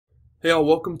Hey all,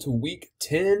 welcome to week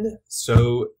 10.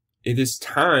 So it is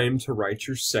time to write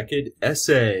your second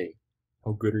essay.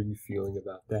 How good are you feeling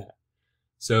about that?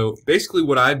 So basically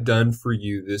what I've done for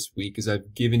you this week is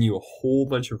I've given you a whole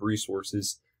bunch of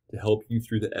resources to help you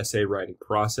through the essay writing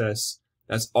process.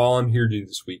 That's all I'm here to do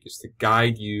this week, is to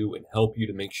guide you and help you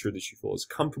to make sure that you feel as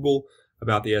comfortable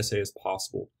about the essay as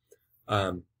possible.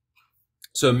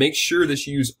 So make sure that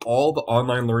you use all the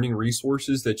online learning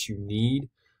resources that you need,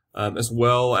 as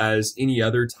well as any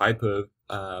other type of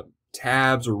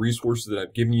tabs or resources that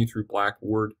I've given you through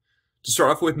Blackboard. To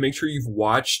start off with, make sure you've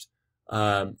watched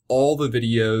all the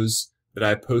videos that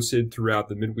I posted throughout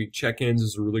the midweek check-ins.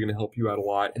 Is really going to help you out a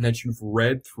lot, and that you've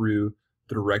read through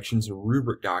the directions and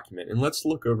rubric document. And let's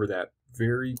look over that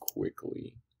very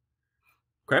quickly.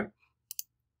 Okay?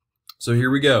 So here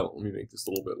we go. Let me make this a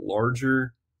little bit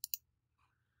larger.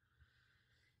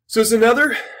 So it's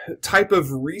another type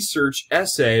of research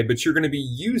essay, but you're going to be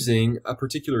using a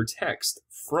particular text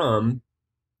from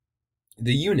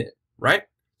the unit, right?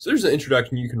 So there's an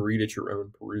introduction you can read at your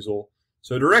own perusal.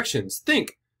 So directions: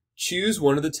 think, choose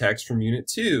one of the texts from Unit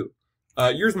 2.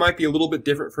 Yours might be a little bit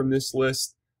different from this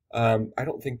list. I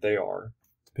don't think they are,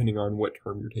 depending on what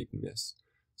term you're taking this.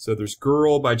 So there's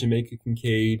Girl by Jamaica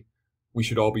Kincaid, We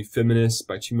Should All Be Feminists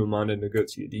by Chimamanda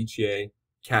Ngozi Adichie,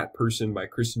 Cat Person by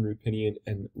Kristen Roupenian,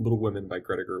 and Little Women by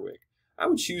Greta Gerwig. I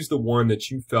would choose the one that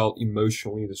you felt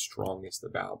emotionally the strongest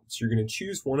about. So you're going to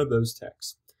choose one of those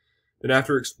texts. Then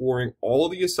after exploring all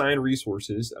of the assigned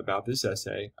resources about this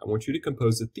essay, I want you to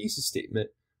compose a thesis statement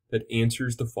that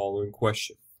answers the following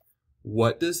question.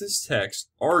 What does this text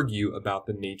argue about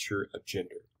the nature of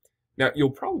gender? Now,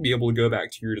 you'll probably be able to go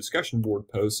back to your discussion board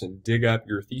posts and dig up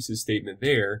your thesis statement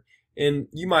there, and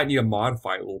you might need to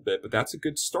modify it a little bit, but that's a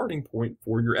good starting point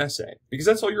for your essay, because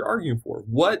that's all you're arguing for.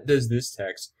 What does this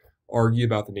text argue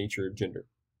about the nature of gender?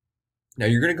 Now,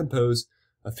 you're going to compose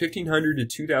a 1,500 to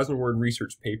 2,000 word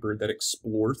research paper that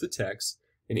explores the text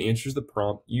and answers the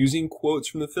prompt using quotes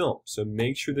from the film. So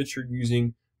make sure that you're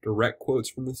using direct quotes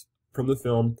from the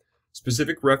film,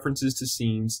 specific references to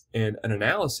scenes, and an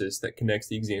analysis that connects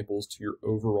the examples to your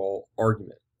overall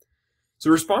argument. So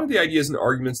respond to the ideas and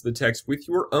arguments of the text with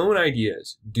your own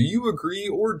ideas. Do you agree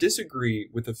or disagree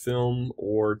with the film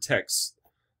or text,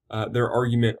 their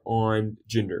argument on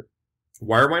gender?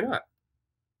 Why or why not?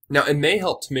 Now, it may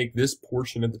help to make this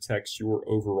portion of the text your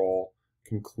overall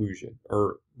conclusion,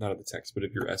 or not of the text, but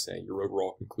of your essay, your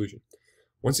overall conclusion.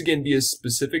 Once again, be as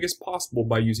specific as possible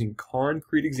by using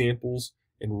concrete examples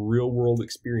and real-world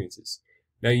experiences.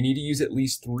 Now, you need to use at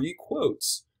least 3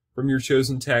 quotes from your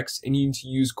chosen text, and you need to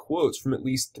use quotes from at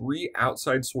least 3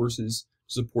 outside sources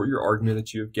to support your argument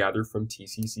that you have gathered from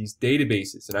TCC's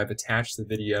databases. And I've attached the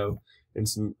video and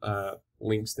some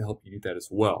links to help you do that as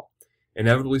well.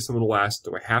 Inevitably, someone will ask,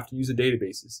 do I have to use the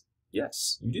databases?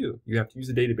 Yes, you do. You have to use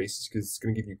the databases because it's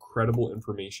going to give you credible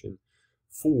information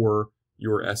for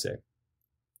your essay.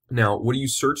 Now, what do you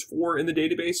search for in the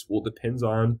database? Well, it depends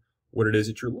on what it is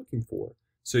that you're looking for.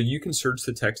 So you can search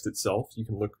the text itself. You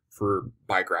can look for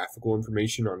biographical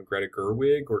information on Greta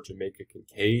Gerwig or Jamaica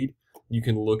Kincaid. You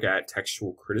can look at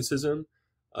textual criticism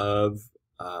of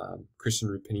Kristen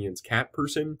Roupenian's Cat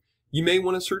Person. You may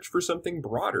want to search for something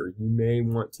broader. You may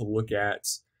want to look at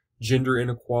gender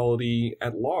inequality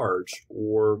at large,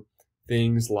 or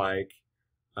things like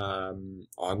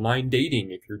online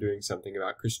dating if you're doing something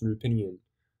about Kristen Roupenian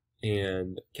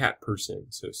and Cat Person.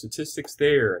 So statistics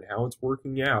there and how it's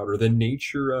working out, or the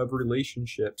nature of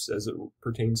relationships as it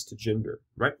pertains to gender,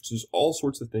 right? So there's all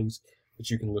sorts of things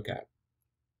that you can look at.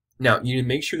 Now, you need to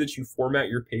make sure that you format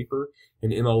your paper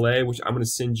in MLA, which I'm going to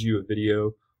send you a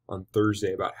video on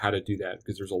Thursday about how to do that,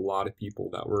 because there's a lot of people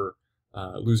that were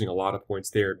losing a lot of points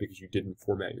there because you didn't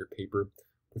format your paper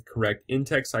with correct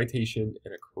in-text citation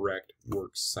and a correct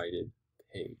works cited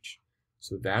page.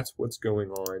 So that's what's going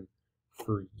on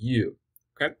for you.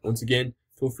 Okay, once again,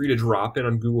 feel free to drop in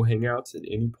on Google Hangouts at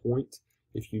any point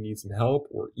if you need some help,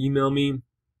 or email me.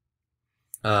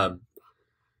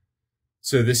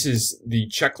 So this is the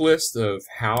checklist of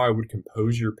how I would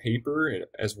compose your paper,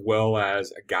 as well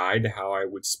as a guide to how I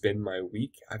would spend my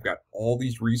week. I've got all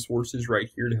these resources right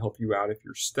here to help you out if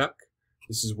you're stuck.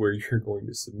 This is where you're going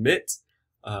to submit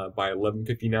by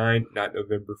 11:59, not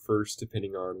November 1st,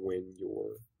 depending on when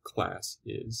your class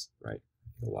is, right?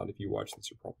 A lot of you watch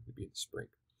this are probably going to be in the spring.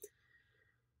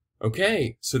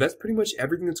 Okay, so that's pretty much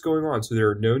everything that's going on. So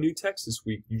there are no new texts this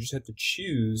week. You just have to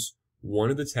choose one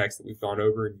of the texts that we've gone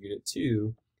over in Unit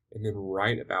 2, and then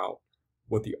write about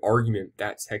what the argument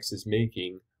that text is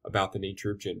making about the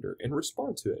nature of gender, and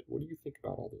respond to it. What do you think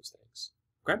about all those things?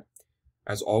 Okay?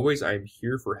 As always, I am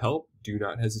here for help. Do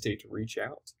not hesitate to reach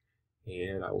out.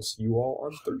 and I will see you all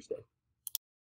on Thursday.